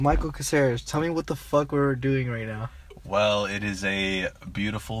Michael Caceres, tell me what the fuck we're doing right now. Well, it is a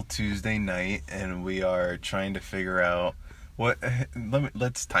beautiful Tuesday night, and we are trying to figure out what.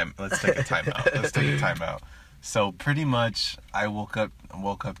 Let's take a timeout. So pretty much, I woke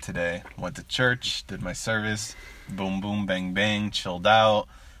up today, went to church, did my service, boom, boom, bang, bang, chilled out.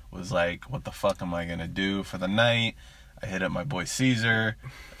 Was like, what the fuck am I gonna do for the night? I hit up my boy Cesar.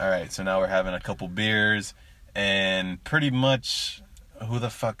 All right, so now we're having a couple beers, and pretty much, who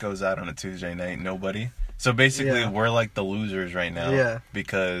the fuck goes out on a Tuesday night? Nobody. So basically, we're like the losers right now. Yeah.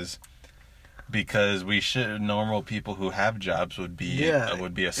 Because normal people who have jobs would be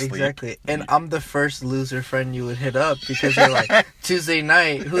asleep. Exactly. And I'm the first loser friend you would hit up because you're like, Tuesday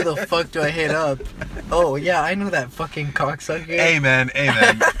night, who the fuck do I hit up? Oh yeah, I know that fucking cocksucker. Hey man.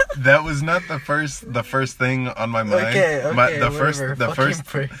 That was not the first thing on my mind. Okay,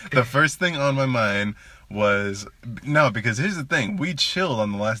 the first thing on my mind was because here's the thing, we chilled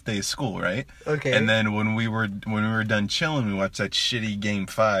on the last day of school, right? Okay. And then when we were done chilling, we watched that shitty game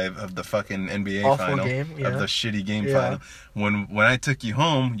 5 of the fucking NBA Awful final. Game, yeah. Of the shitty game final. When I took you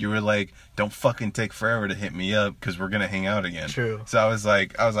home, you were like, "Don't fucking take forever to hit me up because we're gonna hang out again." True. So I was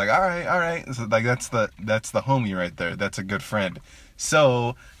like, all right. So like that's the homie right there. That's a good friend.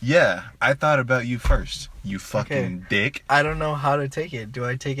 So, yeah, I thought about you first, you fucking dick. I don't know how to take it. Do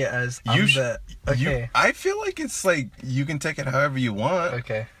I take it as I feel like it's like, you can take it however you want.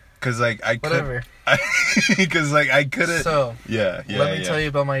 Okay. Because, like, I could... Whatever. Because, like, I couldn't... So, let me tell you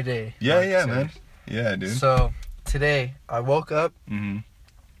about my day. Yeah, man. Yeah, dude. So, today, I woke up,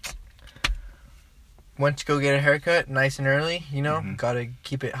 went to go get a haircut nice and early, gotta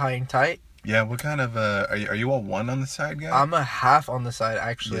keep it high and tight. Yeah, what kind of, are you a 1 on the side guy? I'm a half on the side,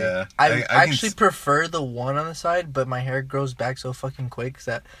 actually. Yeah. I actually prefer the 1 on the side, but my hair grows back so fucking quick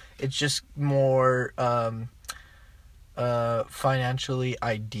that it's just more, financially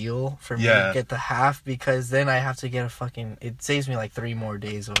ideal for me to get the half, because then I have to get it saves me like 3 more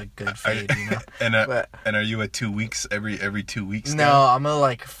days of a good fade, And are you a 2 weeks, every 2 weeks No, guy? I'm a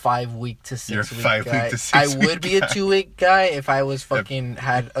like 5 week to 6 You're week 5 guy. week to 6 week I would be a 2 week guy if I was fucking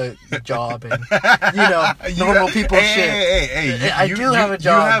had a job and normal people shit. Hey, I do have a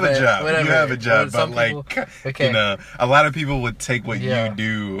job. You have a job. Whatever. You have a job, but okay. A lot of people would take what you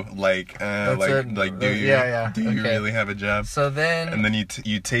do do you really have a job? So then, and then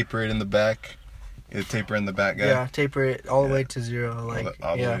you taper it in the back. You taper in the back, guy. Yeah, taper it all the way to 0.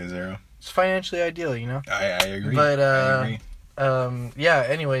 All the way to 0. It's financially ideal, I agree. But I agree.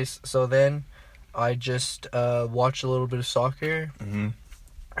 Anyways, so then I just watched a little bit of soccer, and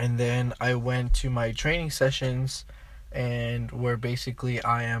then I went to my training sessions, and where basically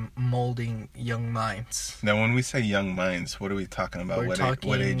I am molding young minds. Now, when we say young minds, what are we talking about?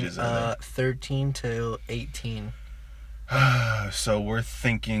 What ages are they? 13 to 18. So we're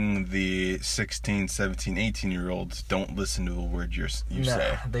thinking the 16, 17, 18-year-olds don't listen to a word you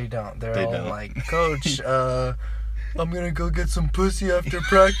say. They don't. They all like, Coach, I'm gonna go get some pussy after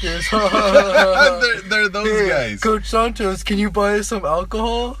practice. they're those guys. Coach Santos, can you buy us some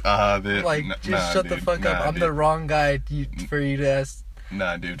alcohol? Shut the fuck up. I'm the wrong guy for you to ask.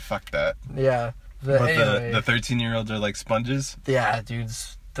 Nah, dude, fuck that. Yeah. The 13-year-olds are like sponges? Yeah, dude.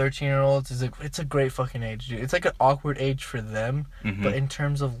 13-year-olds it's a great fucking age, dude. It's like an awkward age for them, but in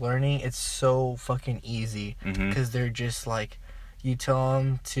terms of learning, it's so fucking easy because they're just like, you tell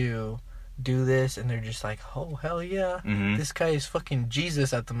them to do this and they're just like, oh hell yeah, this guy is fucking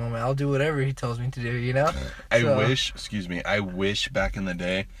Jesus at the moment. I'll do whatever he tells me to do, I wish back in the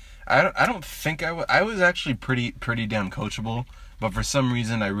day, I don't think I was actually pretty damn coachable, but for some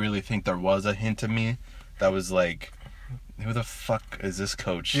reason I really think there was a hint of me that was like, who the fuck is this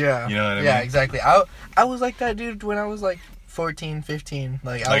coach? Yeah. You know what I mean? Yeah, exactly. I was like that, dude, when I was like 14, 15.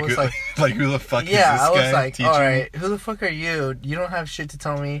 Like, I was like... like, who the fuck is this guy? Yeah, I was like, alright, who the fuck are you? You don't have shit to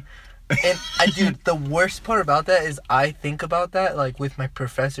tell me. And, dude, the worst part about that is I think about that, like, with my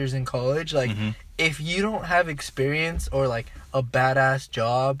professors in college. Like, if you don't have experience or, like, a badass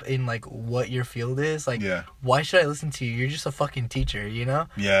job in, like, what your field is, like, why should I listen to you? You're just a fucking teacher,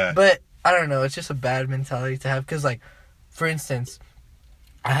 Yeah. But, I don't know, it's just a bad mentality to have, because, like, for instance,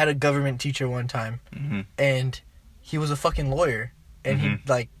 I had a government teacher one time, and he was a fucking lawyer, and he,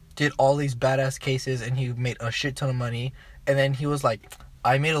 like, did all these badass cases, and he made a shit ton of money, and then he was like,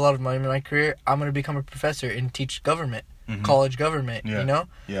 I made a lot of money in my career, I'm going to become a professor and teach government, college government,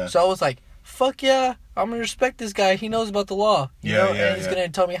 Yeah. So I was like, fuck yeah, I'm going to respect this guy, he knows about the law, and he's going to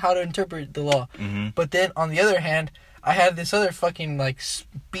tell me how to interpret the law. But then, on the other hand, I had this other fucking, like,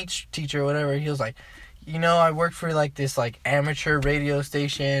 speech teacher or whatever, he was like, I work for, like, this, like, amateur radio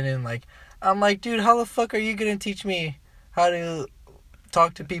station, and, like, I'm like, dude, how the fuck are you gonna teach me how to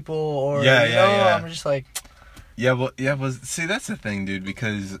talk to people or Yeah. I'm just like, well, see, that's the thing, dude,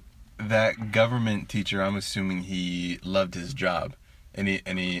 because that government teacher, I'm assuming he loved his job and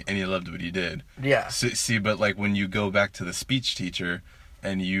he loved what he did. Yeah. So, see, but like when you go back to the speech teacher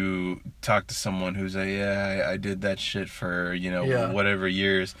and you talk to someone who's like, yeah, I did that shit for, whatever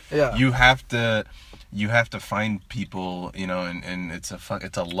years. Yeah. You have to find people, and it's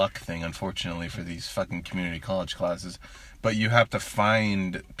a luck thing, unfortunately, for these fucking community college classes. But you have to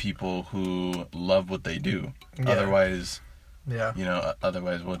find people who love what they do. Yeah. Otherwise, yeah.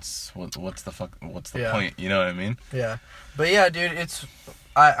 what's the point? You know what I mean? Yeah. But yeah, dude,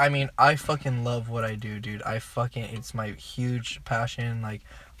 I mean, I fucking love what I do, dude. It's my huge passion. Like,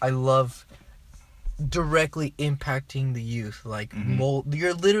 I love directly impacting the youth. Like,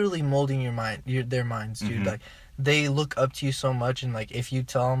 you're literally molding their minds, dude. Like, they look up to you so much, and like, if you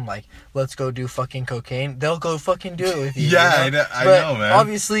tell them, like, let's go do fucking cocaine, they'll go fucking do it with you. Yeah, you know? I know, man.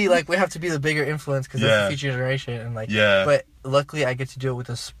 Obviously, like, we have to be the bigger influence because that's the future generation, and like, but luckily I get to do it with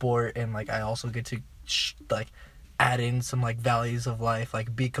a sport, and like, I also get to add in some like values of life,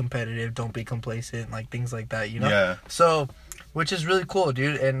 like be competitive, don't be complacent, like things like that, Yeah. So, which is really cool,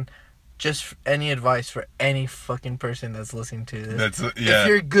 dude. And just any advice for any fucking person that's listening to this. If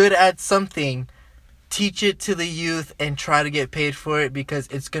you're good at something, teach it to the youth and try to get paid for it, because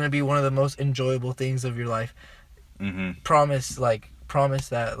it's going to be one of the most enjoyable things of your life. Promise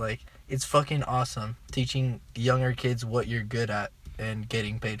that, like, it's fucking awesome teaching younger kids what you're good at and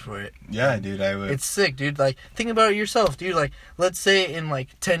getting paid for it. Yeah, dude, I would. It's sick, dude. Like, think about it yourself, dude. Like, let's say in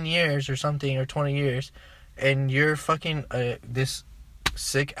like 10 years or something, or 20 years, and you're fucking this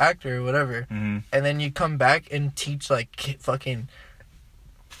sick actor or whatever, and then you come back and teach like fucking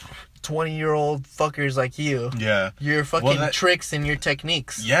 20-year-old fuckers like you. Yeah. Your fucking tricks and your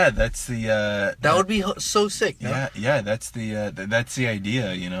techniques. Yeah, that's the. That would be so sick. No? Yeah. That's the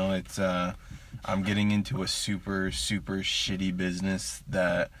idea. It's I'm getting into a super, super shitty business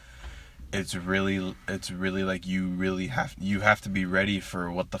that it's really like you have to be ready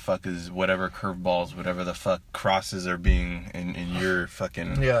for whatever curveballs, whatever the fuck crosses are being in your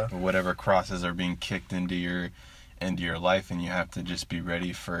fucking whatever crosses are being kicked into your life, and you have to just be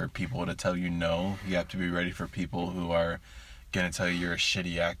ready for people to tell you no. You have to be ready for people who are gonna tell you you're a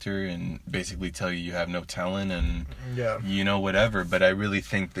shitty actor and basically tell you have no talent and whatever. But I really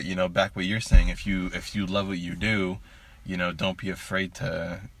think that back what you're saying, if you love what you do, don't be afraid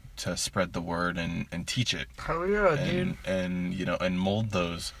to spread the word and teach it. Hell yeah, dude. And mold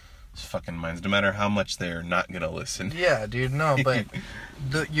those fucking minds, no matter how much they're not gonna listen. Yeah, dude. No, but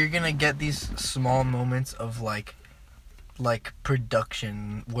you're gonna get these small moments of like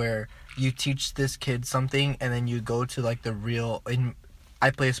production where you teach this kid something, and then you go to like the real.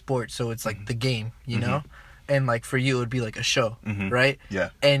 I play a sport, so it's like the game, you know, and like for you it would be like a show, right? Yeah.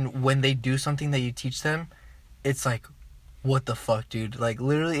 And when they do something that you teach them, it's like, what the fuck, dude? Like,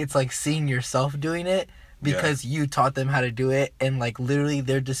 literally, it's like seeing yourself doing it because you taught them how to do it, and like literally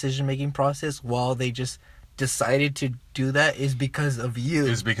their decision making process while they just decided to do that is because of you.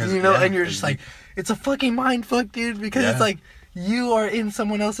 It's because and you're just like, it's a fucking mind fuck, dude, because it's like you are in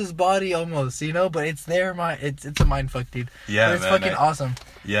someone else's body almost, but it's their mind. It's a mind fuck, dude. Yeah, but it's fucking awesome.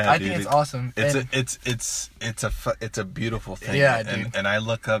 Yeah, I think it's awesome. It's a beautiful thing. Yeah, dude. And I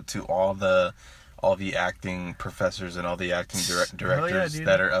look up to all the acting professors and all the acting directors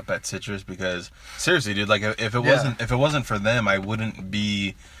that are up at Citrus, because seriously, dude, like if it wasn't for them, I wouldn't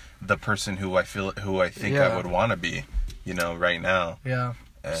be the person who I think I would want to be, right now. Yeah.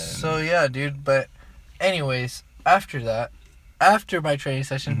 So yeah, dude. But anyways, after my training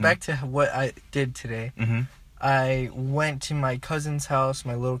session, back to what I did today. I went to my cousin's house,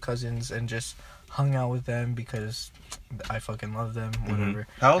 my little cousins, and just hung out with them because I fucking love them. Whatever.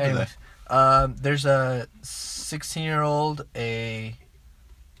 How old are they? There's a 16-year-old, a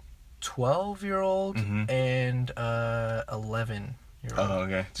 12-year-old, and 11-year-old. Oh,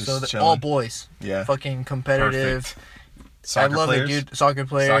 okay. Just so chilling. All boys. Yeah. Fucking competitive. Perfect. Soccer I love players? it, dude. Soccer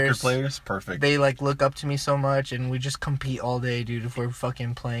players. Perfect. They like look up to me so much, and we just compete all day, dude. If we're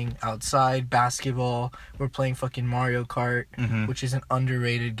fucking playing outside basketball, we're playing fucking Mario Kart, which is an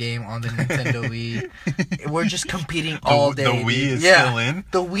underrated game on the Nintendo Wii. We're just competing all day. The Wii is still in.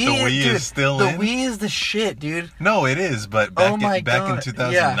 The Wii is still in. The Wii is the shit, dude. No, it is. But back in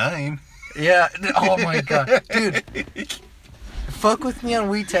 2009. Yeah. Oh my god, dude. Fuck with me on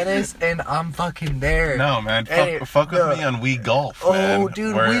Wii Tennis, and I'm fucking there. No, man. Fuck with me on Wii Golf, man. Oh,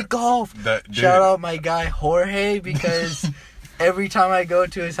 dude, Wii Golf. Shout out my guy Jorge, because every time I go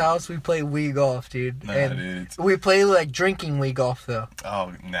to his house, we play Wii golf, dude. Nah, and dude. we play like drinking Wii golf though.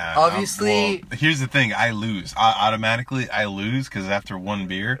 Oh, nah. Obviously. Well, here's the thing. I lose. Automatically, I lose because after one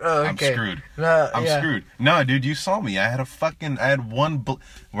beer, I'm screwed. I'm screwed. No, dude, you saw me. I had one.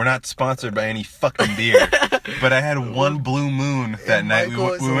 We're not sponsored by any fucking beer, but I had one Blue Moon that night. We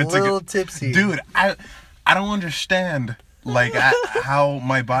went a little tipsy. Dude, I don't understand. Like how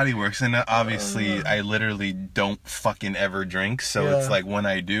my body works, and obviously I literally don't fucking ever drink, so it's like when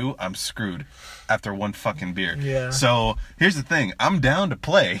I do, I'm screwed after one fucking beer. Yeah. So here's the thing, I'm down to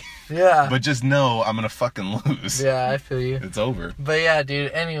play. Yeah. But just know I'm gonna fucking lose. Yeah, I feel you. It's over. But yeah,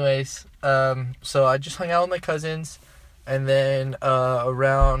 dude. Anyways, so I just hung out with my cousins. And then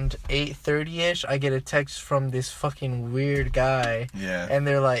around 8:30ish, I get a text from this fucking weird guy. Yeah. And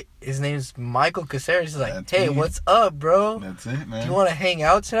they're like, his name's Michael Caceres. He's like, That's hey, me. what's up, bro? That's it, man. Do you want to hang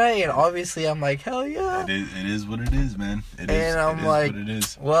out tonight? And obviously, I'm like, hell yeah. It is what it is, man. I'm like, what it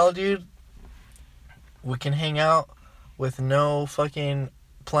is. Well, dude, we can hang out with no fucking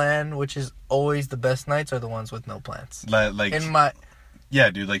plan, which is always the best nights are the ones with no plans. Like in my... Yeah,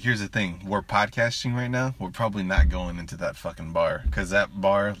 dude, like, here's the thing. We're podcasting right now. We're probably not going into that fucking bar. Because that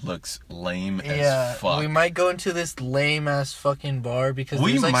bar looks lame as fuck. We might go into this lame-ass fucking bar because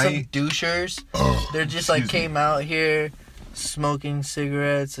there's, like, some douchers. They're just, like, came out here smoking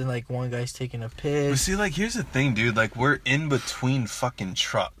cigarettes and, like, one guy's taking a piss. But see, like, here's the thing, dude. Like, we're in between fucking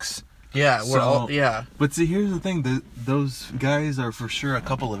trucks. Yeah, we're all... Yeah. But see, here's the thing. Those guys are for sure a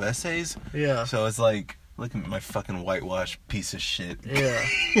couple of essays. Yeah. So it's like... Look at my fucking whitewashed piece of shit. Yeah.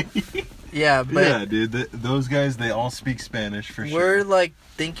 Yeah, but... Yeah, dude. Those guys, they all speak Spanish for sure. We're, like,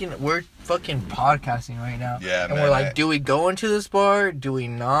 thinking... We're fucking podcasting right now. Yeah, and man. We're like, do we go into this bar? Do we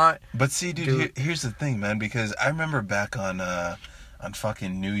not? But see, dude, here's the thing, man. Because I remember back on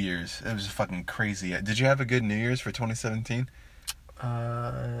fucking New Year's. It was fucking crazy. Did you have a good New Year's for 2017?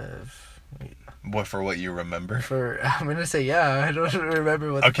 What, for what you remember? I'm gonna say yeah. I don't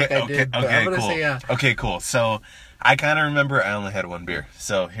remember what the fuck I did, but I'm gonna say yeah. Okay, cool. So I kind of remember I only had one beer.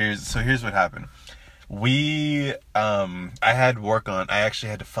 So here's what happened. I actually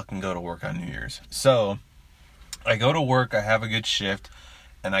had to fucking go to work on New Year's. So I go to work, I have a good shift,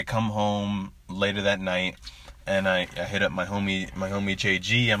 and I come home later that night, and I hit up my homie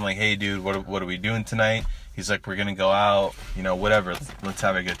JG. I'm like, hey dude, what are we doing tonight? He's like, we're gonna go out, whatever. Let's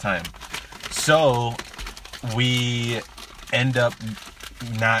have a good time. So we end up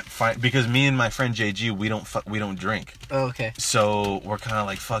not because me and my friend JG, we don't drink. Oh, okay. So we're kind of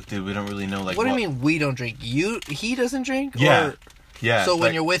like, fuck, dude, we don't really know like. What do you mean we don't drink? He doesn't drink? Yeah. Yeah. So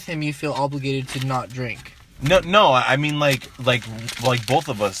when you're with him, you feel obligated to not drink. No, I mean like both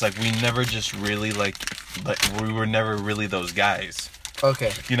of us, like we never just really like we were never really those guys.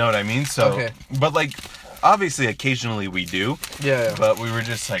 Okay. You know what I mean? So okay. But like obviously occasionally we do. Yeah. But we were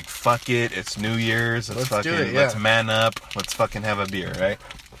just like, fuck it, it's New Year's, let's man up, let's fucking have a beer, right?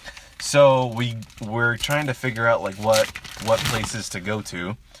 So we're trying to figure out like what places to go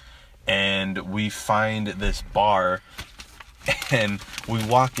to, and we find this bar. And we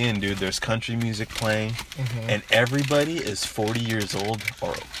walk in, dude, there's country music playing, and everybody is 40 years old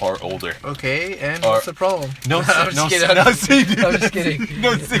or older. Okay, and what's the problem? I'm just kidding.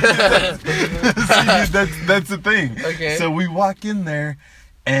 No, see, that's the thing. Okay. So we walk in there,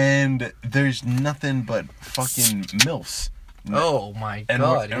 and there's nothing but fucking MILFs. Oh my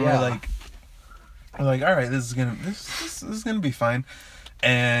god! And we're like, all right, this is gonna be fine.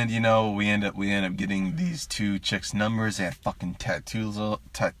 And we end up getting these two chicks' numbers. They had fucking tattoos all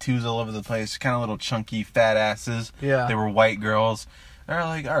over the place. Kind of little chunky fat asses. Yeah. They were white girls. They're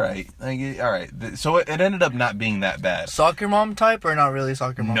like, all right. So it ended up not being that bad. Soccer mom type or not really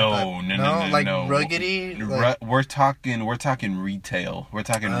soccer mom type? No. Like ruggedy? We're talking retail. We're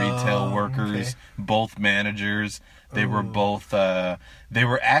talking retail workers, okay. Both managers. They were both, they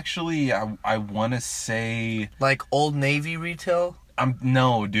were actually, I want to say... Like Old Navy retail?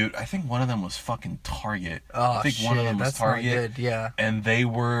 No, dude. I think one of them was fucking Target. Oh, I think shit, one of them was Target. Not good, yeah. And they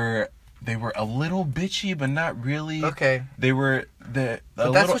were a little bitchy, but not really. Okay. They were But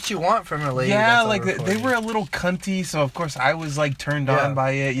that's what you want from a lady. Yeah, like they were a little cunty, so of course I was like turned on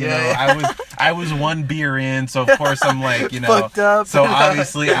by it. You know, I was one beer in, so of course I'm like, fucked up. So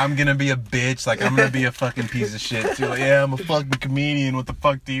obviously I'm gonna be a bitch. Like I'm gonna be a fucking piece of shit too. Like, yeah, I'm a fucking comedian. What the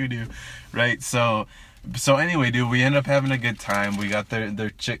fuck do you do? Right? So anyway, dude, we ended up having a good time. We got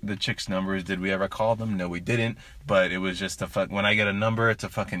the chicks' numbers. Did we ever call them? No, we didn't. But it was just when I get a number, it's a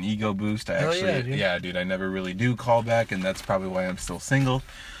fucking ego boost. Dude, I never really do call back, and that's probably why I'm still single.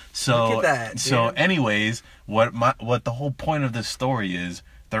 So, look at that, dude. So anyways, what the whole point of this story is,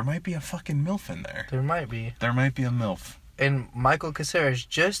 there might be a fucking MILF in there. There might be a MILF. and Michael Caceres,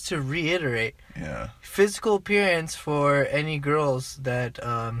 just to reiterate, physical appearance for any girls that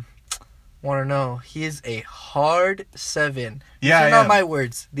want to know, he is a hard 7. These are not my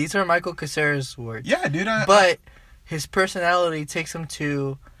words. These are Michael Caceres' words. Yeah, dude. But his personality takes him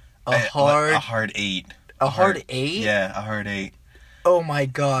to a hard 8. A hard 8? Yeah, a hard 8. Oh my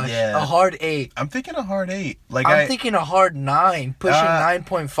gosh. Yeah. A hard 8. I'm thinking a hard 8. Like I'm thinking a hard 9, pushing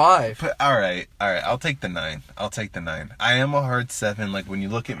 9.5. All right. I'll take the 9. I am a hard 7. Like, when you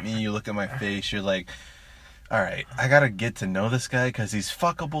look at me, you look at my face, you're like, all right, I gotta get to know this guy because he's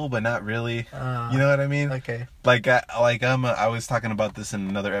fuckable, but not really. You know what I mean? Okay. I was talking about this in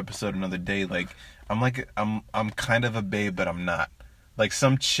another episode another day. Like, I'm kind of a babe, but I'm not. Like,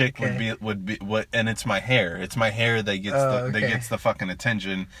 some chick would be what, and it's my hair. It's my hair that gets that gets the fucking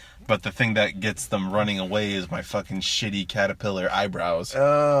attention, but the thing that gets them running away is my fucking shitty caterpillar eyebrows.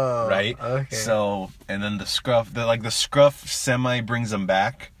 Oh. Right? Okay. So, and then the scruff semi brings them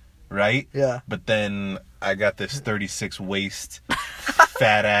back, right? Yeah. But then I got this 36 waist,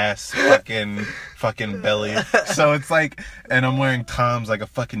 fat ass, fucking belly. So it's like, and I'm wearing Toms like a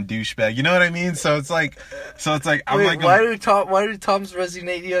fucking douchebag. You know what I mean? So it's like, I'm Wait, like, why do Toms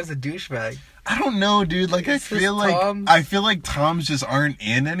resonate you as a douchebag? I don't know, dude. Like, I feel like Toms just aren't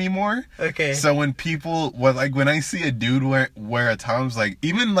in anymore. Okay. So when when I see a dude wear a Toms, like,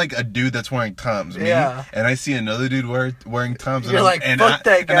 even like a dude that's wearing Toms, and I see another dude wearing Toms, you're like, fuck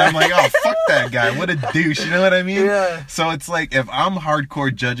that guy. And I'm like, oh, fuck that guy. What a douche. You know what I mean? Yeah. So it's like, if I'm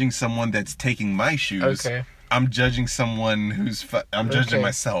hardcore judging someone that's taking my shoes, I'm judging someone who's I'm judging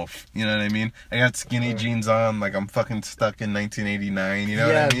myself. You know what I mean? I got skinny jeans on, like I'm fucking stuck in 1989. You know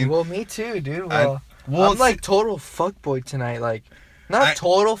what I mean? Well, me too, dude. Well, I'm like total fuckboy tonight. Like, not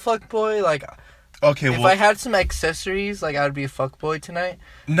total fuckboy. Like, okay, if I had some accessories, like, I would be a fuckboy tonight.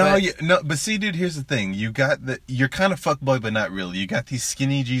 No, but see, dude, here's the thing. You're kind of fuckboy, but not really. You got these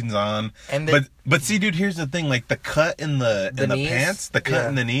skinny jeans on, but see, dude, here's the thing. Like, the cut in the pants, the cut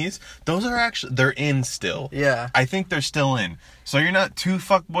in the knees, those are actually, they're in still. Yeah. I think they're still in. So you're not too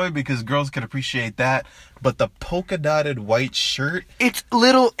fuckboy because girls can appreciate that. But the polka dotted white shirt, it's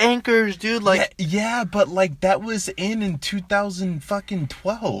little anchors, dude. Like, yeah, but like that was in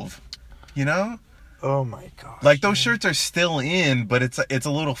 2012. You know? Oh my god! Like, those shirts are still in, but it's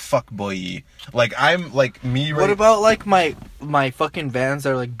a little fuckboy-y. Like, I'm like me. What about like my fucking Vans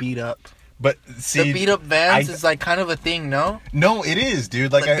that are like beat up? But see, the beat up Vans is like kind of a thing, no? No, it is,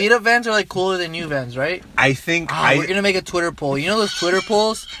 dude. Like, beat up Vans are like cooler than new Vans, right? I think we're gonna make a Twitter poll. You know those Twitter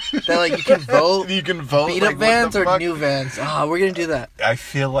polls that like you can vote. You can vote. Beat up Vans or new Vans? We're gonna do that. I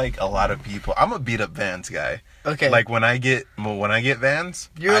feel like a lot of people. I'm a beat up Vans guy. Okay. Like, when I get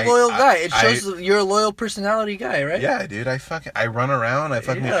Vans, you're a loyal guy. It shows you're a loyal personality guy, right? Yeah, dude. I run around.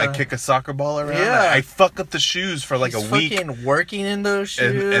 I kick a soccer ball around. Yeah. I fuck up the shoes for like a week. Fucking working in those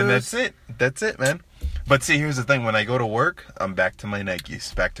shoes. And that's it. That's it, man. But see, here's the thing. When I go to work, I'm back to my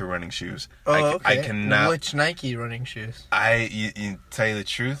Nikes, back to running shoes. Oh, okay. I cannot. Which Nike running shoes? You tell you the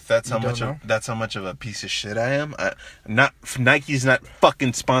truth. That's how much of a piece of shit I am. Nike's not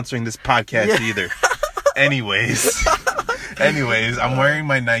fucking sponsoring this podcast either. Anyways, I'm wearing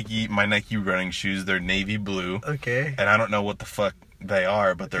my Nike running shoes. They're navy blue. Okay. And I don't know what the fuck they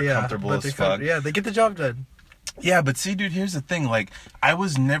are, but they're comfortable as fuck. Yeah, they get the job done. Yeah, but see, dude, here's the thing. Like, I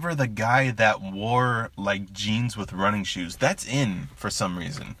was never the guy that wore, like, jeans with running shoes. That's in for some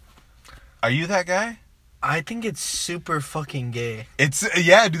reason. Are you that guy? I think it's super fucking gay.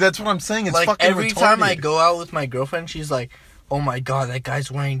 Yeah, dude, that's what I'm saying. It's like, fucking every retarded. time I go out with my girlfriend, she's like, oh my god, that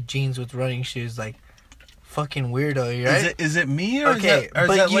guy's wearing jeans with running shoes. Like, fucking weirdo, right? Is it me or okay? Or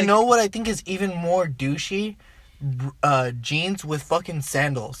but is you know what I think is even more douchey? Jeans with fucking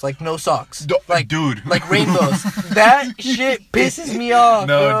sandals, like no socks, like dude, like rainbows. That shit pisses me off.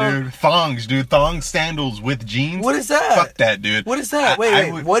 No, bro. dude, thong sandals with jeans. What is that? Fuck that, dude. What is that?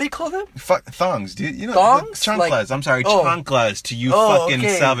 Wait, what do you call them? Thongs, dude. You know, thongs, chanclas. Like, I'm sorry, chanclas to you fucking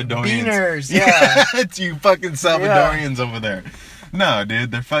Salvadorians. Beaners, yeah. To you fucking Salvadorians over there. No,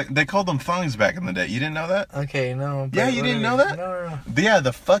 dude, they called them thongs back in the day. You didn't know that? Okay, no. Yeah, you didn't know that? No. Yeah,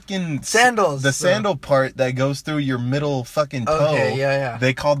 the fucking sandals. The sandal part that goes through your middle fucking toe. Okay, yeah.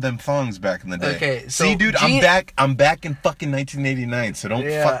 They called them thongs back in the day. Okay, so see, dude, I'm back in fucking 1989, so don't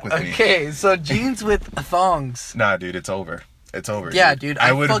fuck with me. Okay, so jeans with thongs. Nah, dude, it's over. It's over. Yeah, dude.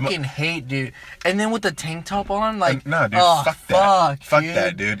 I fucking hate, dude. And then with the tank top on, like, no, dude. Fuck that. Fuck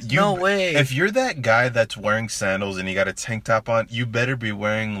that, dude. No way. If you're that guy that's wearing sandals and you got a tank top on, you better be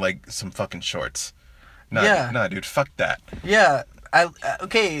wearing like some fucking shorts. No, dude. Fuck that. Yeah.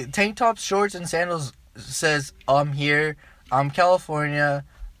 Okay. Tank tops, shorts, and sandals says I'm here. I'm California.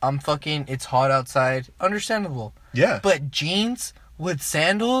 it's hot outside. Understandable. Yeah. But jeans with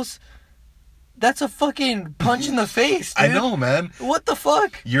sandals, that's a fucking punch in the face, dude. I know, man. What the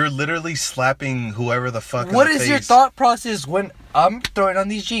fuck? You're literally slapping whoever the fuck in What the is face. your thought process when I'm throwing on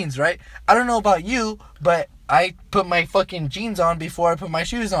these jeans, right? I don't know about you, but I put my fucking jeans on before I put my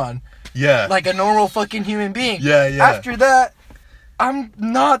shoes on. Yeah. Like a normal fucking human being. Yeah. After that, I'm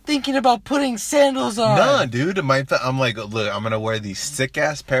not thinking about putting sandals on. Nah, dude. I'm like, look, I'm gonna wear these sick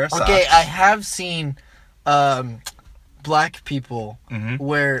ass pair of socks. Okay, I have seen black people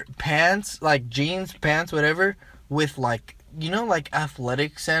wear pants, like jeans, pants, whatever, with like, like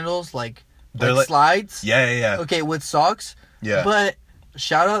athletic sandals, like slides. Yeah. Okay, with socks. Yeah. But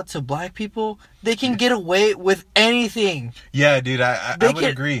shout out to black people. They can get away with anything. Yeah, dude. I would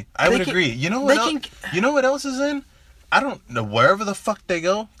agree. I would agree. You know what? You know what else is in? I don't know. Wherever the fuck they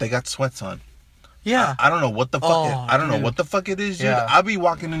go, they got sweats on. Yeah. I don't know what the fuck. I don't know what the fuck it is, dude. Yeah. I'll be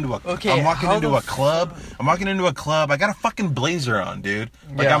walking into a. Okay, I'm walking into a club. I'm walking into a club. I got a fucking blazer on, dude.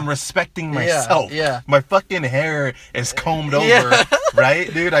 Like I'm respecting myself. Yeah. My fucking hair is combed over,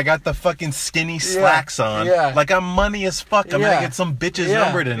 right, dude? I got the fucking skinny slacks on. Yeah. Like I'm money as fuck. I'm gonna get some bitch's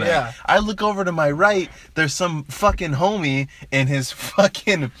number tonight. Yeah. I look over to my right. There's some fucking homie in his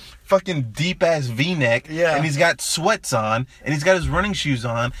fucking deep ass V-neck, and he's got sweats on, and he's got his running shoes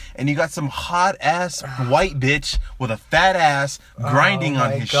on, and you got some hot ass white bitch with a fat ass grinding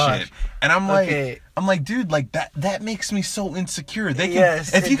on his shit, and I'm like, dude, like that makes me so insecure. They can,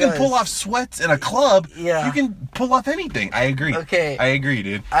 if you can pull off sweats in a club, you can pull off anything. I agree. Okay, I agree,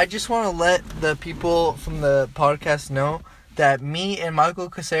 dude. I just want to let the people from the podcast know that me and Michael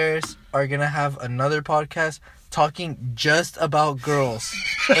Caceres are gonna have another podcast talking just about girls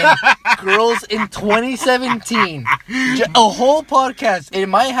and girls in 2017. A whole podcast. It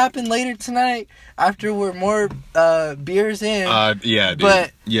might happen later tonight after we're more beers in. Yeah, dude.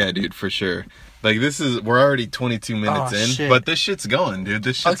 But dude, for sure. Like we're already 22 minutes in, shit. but this shit's going, dude.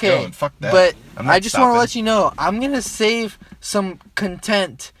 This shit's going. Fuck that. But I just want to let you know, I'm gonna save some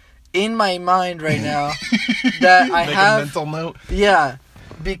content in my mind right now that I have. A mental note. Yeah.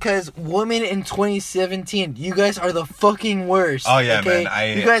 Because women in 2017, you guys are the fucking worst. Oh yeah,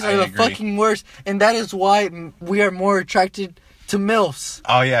 man. You guys are the agree. fucking worst, and that is why we are more attracted to MILFs.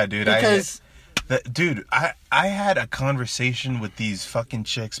 Oh yeah, dude. Because, I had a conversation with these fucking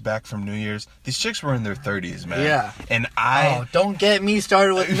chicks back from New Year's. These chicks were in their 30s, man. Yeah. And don't get me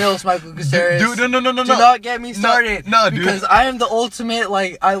started with MILFs, Michael Caceres. Dude, no. Do not get me started. No, dude. Because I am the ultimate,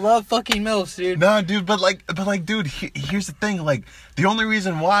 I love fucking MILFs, dude. No, dude, but dude, here's the thing. Like, the only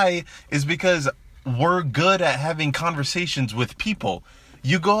reason why is because we're good at having conversations with people.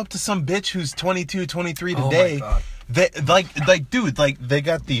 You go up to some bitch who's 22, 23 today. Oh my God. They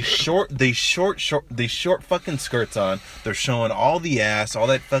got these short fucking skirts on. They're showing all the ass, all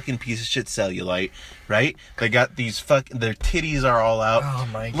that fucking piece of shit cellulite, right? They got these their titties are all out. Oh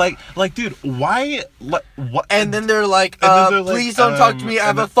my God. Like, dude, why? What? And then they're like, please don't talk to me. I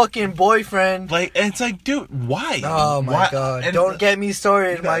have a fucking boyfriend. Like, and it's like, dude, why? Oh my God! And don't get me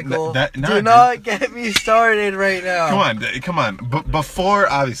started, Michael. Do not get me started right now. Come on. Before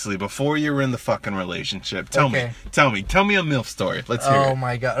you were in the fucking relationship, tell me a MILF story. Let's hear it. Oh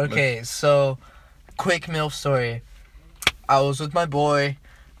my God. Okay, so quick MILF story. I was with my boy,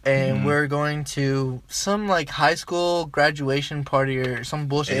 and we're going to some high school graduation party or some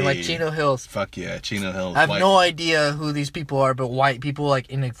bullshit in Chino Hills. Fuck yeah, Chino Hills. I have no idea who these people are, but white people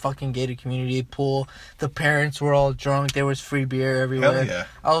in a fucking gated community pool. The parents were all drunk. There was free beer everywhere. Hell yeah.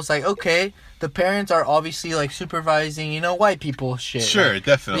 I was like, okay. The parents are obviously supervising, white people shit. Sure,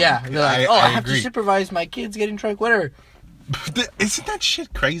 definitely. Yeah, they're like, I have agree. to supervise my kids getting drunk, whatever. Isn't that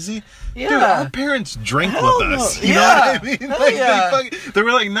shit crazy? Yeah. Dude, our parents drink with us. No. You know what I mean? Hell They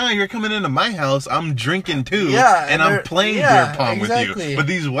were like, nah, you're coming into my house. I'm drinking too. Yeah, and I'm playing beer pong with you. But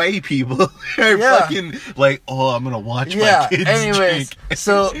these white people are fucking like, oh, I'm going to watch my kids anyways, drink.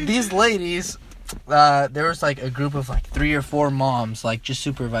 So these ladies, there was a group of 3 or 4 moms just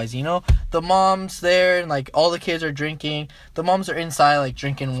supervising. The moms there and all the kids are drinking. The moms are inside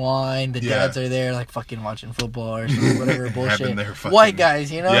drinking wine. The dads are there fucking watching football or some whatever bullshit. White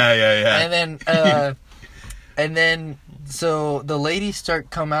guys, Yeah. And then so the ladies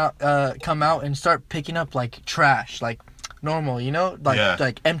come out and start picking up trash, normal,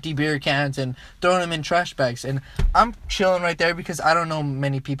 empty beer cans and throwing them in trash bags. And I'm chilling right there because I don't know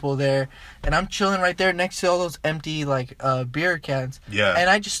many people there, and I'm chilling right there next to all those empty beer cans. Yeah. And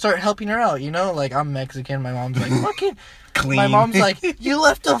I just start helping her out, I'm Mexican. My mom's fucking clean. My mom's like, you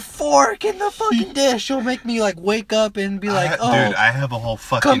left a fork in the fucking dish. She'll make me like wake up and be like, oh, dude, I have a whole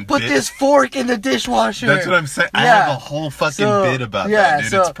fucking come put this fork in the dishwasher. That's what I'm saying. I have a whole fucking bit about that,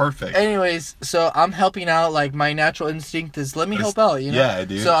 dude. It's perfect. Anyways, so I'm helping out. Like, my natural instinct is let me help out, you know? Yeah,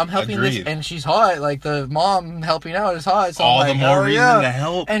 dude. So I'm helping this, and she's hot. Like, the mom helping out is hot. So all I'm like, the more reason to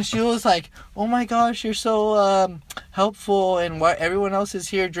help. And she was like, oh my gosh, you're so helpful, and why everyone else is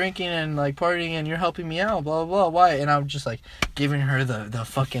here drinking and like partying, and you're helping me out, blah blah blah. Why? And I'm just like giving her the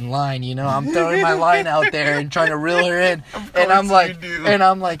fucking line, you know. I'm throwing my line out there and trying to reel her in, and I'm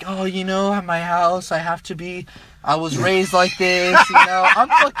like, oh, you know, at my house, I was raised like this, you know.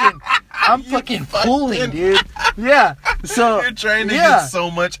 I'm fucking pulling, dude. Yeah. So you're trying to get so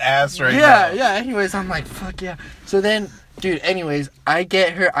much ass right now. Yeah. Anyways, I'm like, fuck yeah. So then, dude. Anyways, I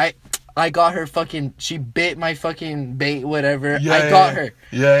get her. I got her fucking. She bit my fucking bait, whatever. I got her.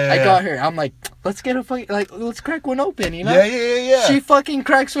 I got her. I'm like, let's get a fucking let's crack one open, you know? Yeah. She fucking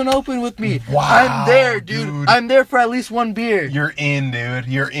cracks one open with me. Wow. I'm there, dude. I'm there for at least one beer. You're in, dude.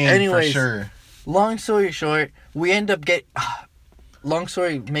 You're in. Anyways, for sure. Long story short, we end up long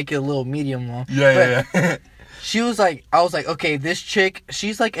story, make it a little medium long. Yeah. She was like, I was like, okay, this chick,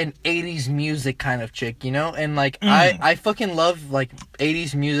 she's like an 80s music kind of chick, you know? And like, I fucking love like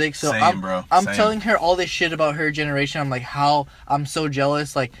 80s music. So I'm telling her all this shit about her generation. I'm like, how I'm so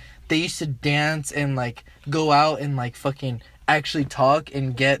jealous. Like, they used to dance and like go out and like fucking actually talk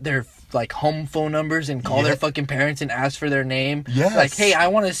and get their like home phone numbers and call their fucking parents and ask for their name. Yes. Like, hey, I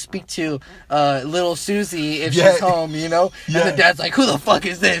want to speak to little Susie if she's home, you know? And the dad's like, who the fuck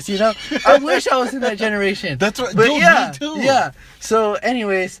is this, you know? I wish I was in that generation. That's what, but dude, yeah, me too. Yeah. So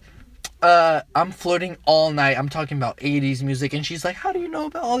anyways, I'm flirting all night. I'm talking about 80s music, and she's like, how do you know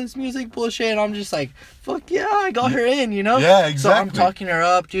about all this music bullshit? And I'm just like, fuck yeah, I got her in, you know? Yeah, exactly. So I'm talking her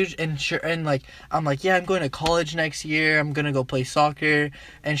up, dude, and like, I'm like, yeah, I'm going to college next year. I'm gonna go play soccer.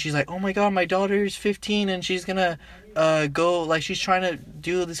 And she's like, oh my god, my daughter's 15 and she's gonna go, like, she's trying to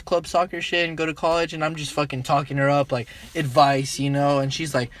do this club soccer shit and go to college. And I'm just fucking talking her up, like, advice, you know? And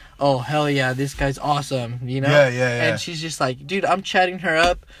she's like, oh hell yeah, this guy's awesome, you know? Yeah. And she's just like, dude, I'm chatting her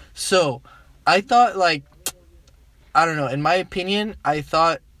up. So I thought, like, I don't know, in my opinion, I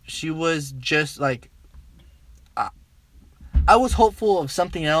thought she was just like, I was hopeful of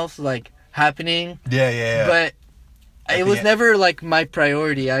something else like happening. Yeah. But it was never like my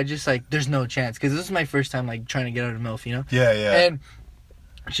priority. I just like, there's no chance, because this is my first time like trying to get out of MILF, you know? Yeah. And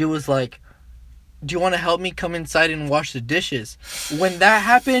she was like, do you want to help me come inside and wash the dishes? When that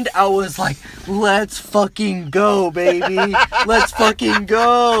happened, I was like, let's fucking go, baby. Let's fucking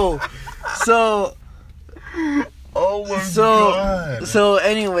go. So, oh my god. So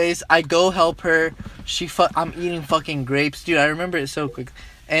anyways, I go help her. I'm eating fucking grapes, dude. I remember it so quick.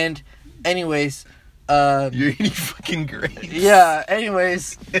 And anyways, you're eating fucking grapes. Yeah.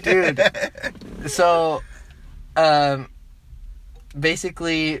 Anyways, dude. So,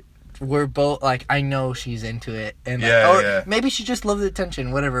 basically, we're both like, I know she's into it, and like, maybe she just loves the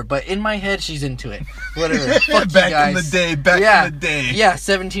attention, whatever. But in my head, she's into it, whatever. Fuck back you guys. in the day. Yeah,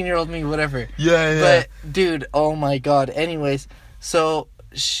 17-year-old me, whatever. Yeah. But dude, oh my god. Anyways, so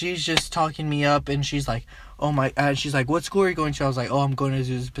she's just talking me up, and she's like, she's like, what school are you going to? I was like, oh, I'm going to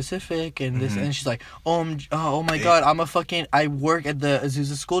Azusa Pacific, and this, and she's like, oh my god, I work at the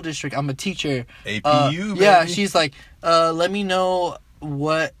Azusa School District. I'm a teacher. APU, yeah, baby. she's like, let me know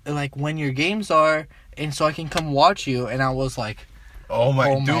what, like, when your games are, and so I can come watch you. And I was like, oh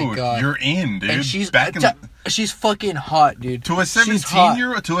my god, you're in, dude. And she's fucking hot, dude. To a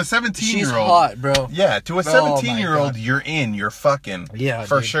 17-year-old, she's hot, bro. Yeah, to a 17-year-old, you're in. You're fucking. Yeah,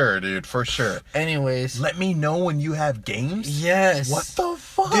 for sure, dude. For sure. Anyways, let me know when you have games. Yes. What the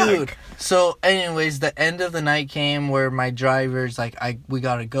fuck, dude? So, anyways, the end of the night came where my driver's like, we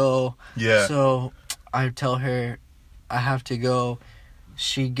gotta go. Yeah. So I tell her I have to go.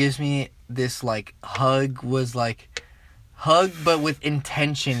 She gives me this like hug, but with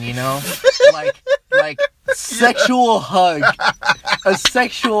intention, you know? like sexual hug. A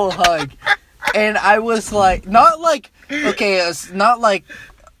sexual hug. And I was like, not like, okay, not like,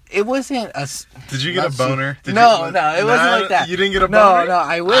 it wasn't a... Did you get a boner? No, it wasn't like that. You didn't get a boner? No,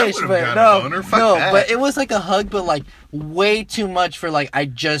 I wish, but no. But it was like a hug, but like way too much for like, I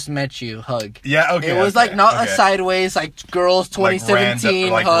just met you hug. Yeah, okay. It was like not a sideways, like girls 2017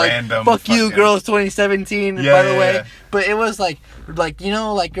 hug. Random fuck you, girls 2017, by the way. Yeah. But it was like, you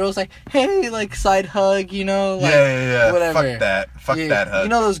know, like girls like, hey, like side hug, you know, like whatever. Fuck that hug. You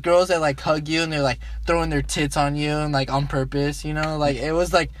know those girls that like hug you and they're like throwing their tits on you and like on purpose, you know, like it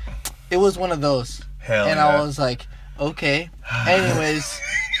was one of those. Hell and yeah. I was like, okay. Anyways,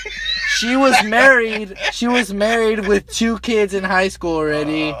 she was married. She was married with 2 kids in high school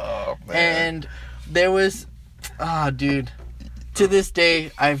already. Oh, man. And there was, dude. To this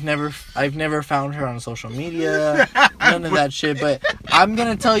day, I've never found her on social media, none of that shit. But I'm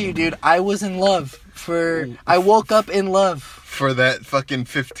gonna tell you, dude, I was in love. I woke up in love for that fucking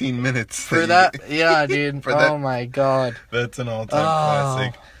 15 minutes. For that, yeah, dude. Oh my god, that's an all-time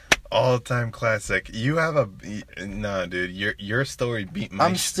classic. All-time classic. You have dude. Your story beat my.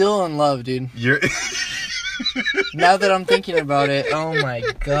 I'm still in love, dude. Now that I'm thinking about it, oh my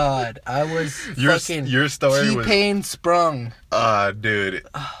god, I was your story T-Pain sprung. Dude,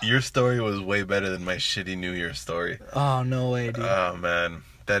 your story was way better than my shitty New Year story. Oh no way, dude. Oh man,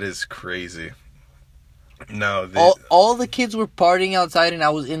 that is crazy. No, all the kids were partying outside, and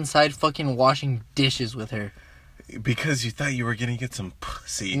I was inside fucking washing dishes with her. Because you thought you were gonna get some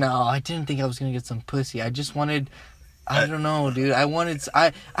pussy. No, I didn't think I was gonna get some pussy. I just wanted. I don't know, dude.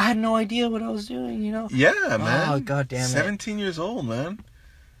 I had no idea what I was doing, you know? Yeah, man. Oh, god damn it. 17 years old, man.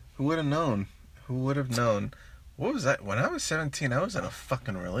 Who would have known? What was that? When I was 17, I was in a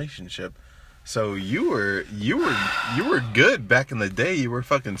fucking relationship. So you were good back in the day. You were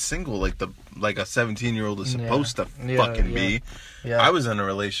fucking single like a 17-year-old is supposed to fucking be. Yeah. I was in a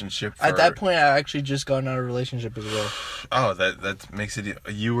relationship at that point. I actually just got out of a relationship as well. Oh, that makes it.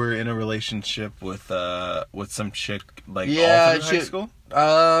 You were in a relationship with some chick all through high school?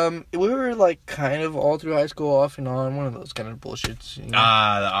 We were like kind of all through high school, off and on, one of those kind of bullshits. You know? The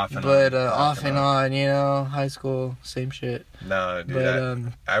off and on. But off and on, you know, high school, same shit. No, dude. But,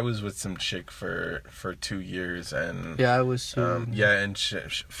 I was with some chick for 2 years, and yeah, I was too. and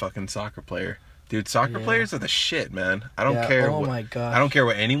fucking soccer player. Dude, soccer players are the shit, man. I don't care. Oh my god. I don't care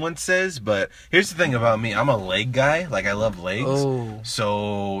what anyone says, but here's the thing about me. I'm a leg guy. Like, I love legs. Oh.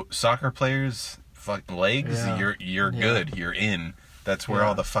 So soccer players, fucking legs. Yeah. You're good. You're in. That's where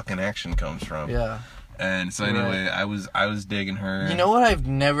all the fucking action comes from. Yeah. And so anyway, I was digging her. You know what I've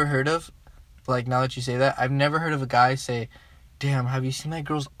never heard of? Like, now that you say that, I've never heard of a guy say, "Damn, have you seen that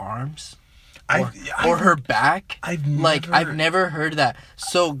girl's arms?" Or her back. I've never heard that.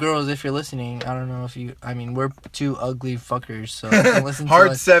 So girls, if you're listening, I don't know if you. I mean, we're 2 ugly fuckers, so don't listen to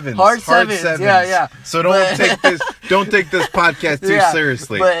hard sevens. Hard sevens. Yeah. So don't take this podcast too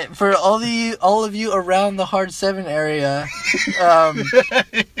seriously. But for all of you around the hard 7 area,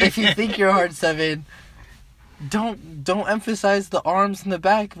 if you think you're hard 7. Don't emphasize the arms and the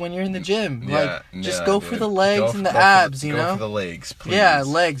back when you're in the gym. Just go for the legs and the abs, you know? Go for the legs, please. Yeah,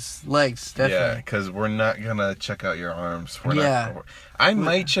 legs, definitely. Yeah, because we're not gonna check out your arms. I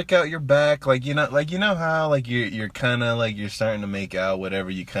might check out your back, you know how you're kind of you're starting to make out, whatever.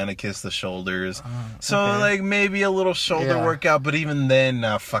 You kind of kiss the shoulders, so maybe a little shoulder workout. But even then,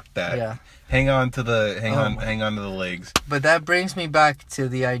 nah, fuck that. Yeah, hang on to the legs. But that brings me back to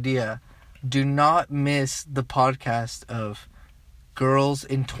the idea. Do not miss the podcast of Girls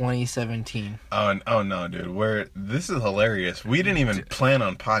in 2017. Oh no, dude. This is hilarious. We didn't even plan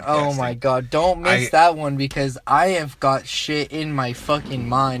on podcasting. Oh my god, don't miss that one because I have got shit in my fucking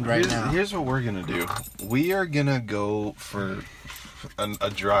mind now. Here's what we're gonna do. We are gonna go for a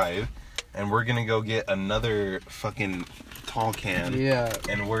drive, and we're gonna go get another fucking tall can. Yeah.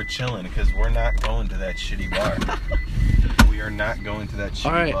 And we're chilling because we're not going to that shitty bar. We are not going to that shitty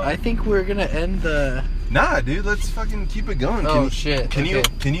bar. Alright, I think we're gonna end the... Nah, dude, let's fucking keep it going. Shit. Can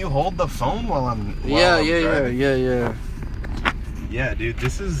you hold the phone while I'm driving? Yeah, dude,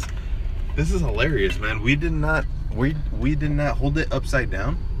 this is hilarious, man. We did not hold it upside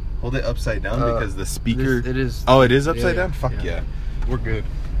down. Hold it upside down because the speaker... It is. Oh, it is upside down? Fuck yeah. We're good.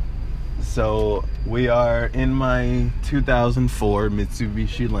 So, we are in my 2004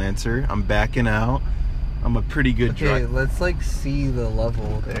 Mitsubishi Lancer. I'm backing out. I'm a pretty good driver. Okay, let's see the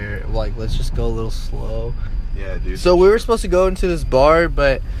level there. Let's just go a little slow. Yeah, dude. So we were supposed to go into this bar,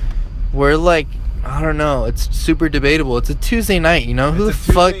 but we're I don't know. It's super debatable. It's a Tuesday night, you know? Who the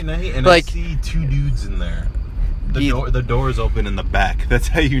fuck? Tuesday night, and I see 2 dudes in there. The door is open in the back. That's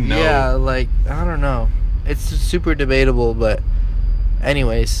how you know. Yeah, I don't know. It's super debatable, but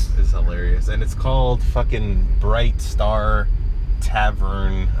anyways. It's hilarious, and it's called fucking Bright Star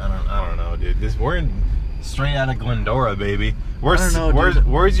Tavern. I don't know, dude. We're in. Straight out of Glendora, baby. Where's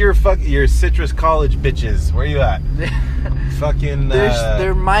your Citrus College bitches? Where you at? Fucking.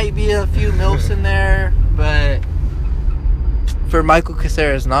 There might be a few milfs in there, but for Michael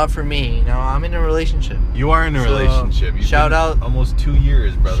Caceres, not for me. You know, I'm in a relationship. You are in a relationship. You've shout out. Almost 2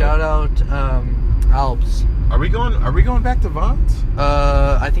 years, brother. Shout out, Alps. Are we going back to Vaughn's?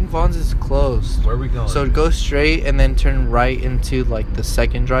 I think Vaughn's is closed. Where are we going? So go straight and then turn right into the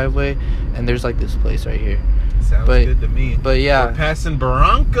second driveway, and there's this place right here. Sounds good to me. But yeah. We're passing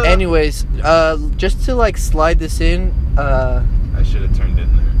Barranca. Anyways, just to like slide this in. I should have turned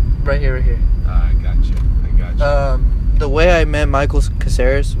in there. Right here. I got you. The way I met Michael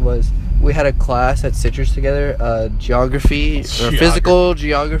Caceres was we had a class at Citrus together, geography or physical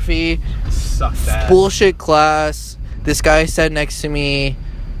geography. Sucked ass. Bullshit class. This guy sat next to me.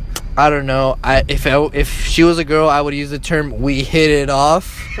 I don't know. If she was a girl, I would use the term "we hit it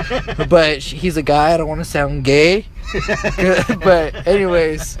off." But he's a guy. I don't want to sound gay. But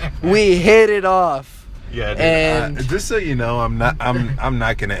anyways, we hit it off. Yeah, dude, and just so you know, I'm not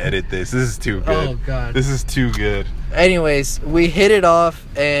gonna edit this. This is too good. Oh God, this is too good. Anyways, we hit it off,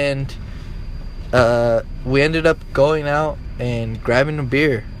 and we ended up going out and grabbing a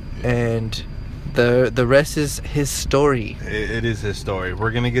beer, and the rest is his story. It is his story.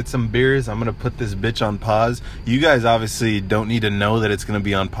 We're gonna get some beers. I'm gonna put this bitch on pause. You guys obviously don't need to know that it's gonna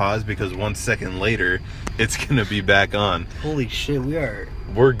be on pause because 1 second later, it's gonna be back on. Holy shit,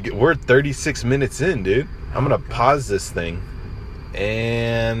 we're 36 minutes in, dude. I'm gonna pause this thing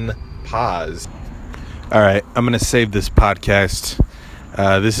and pause. All right, I'm gonna save this podcast.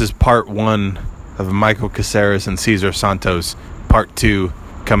 This is part 1 of Michael Caceres and Cesar Santos. Part 2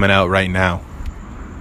 coming out right now.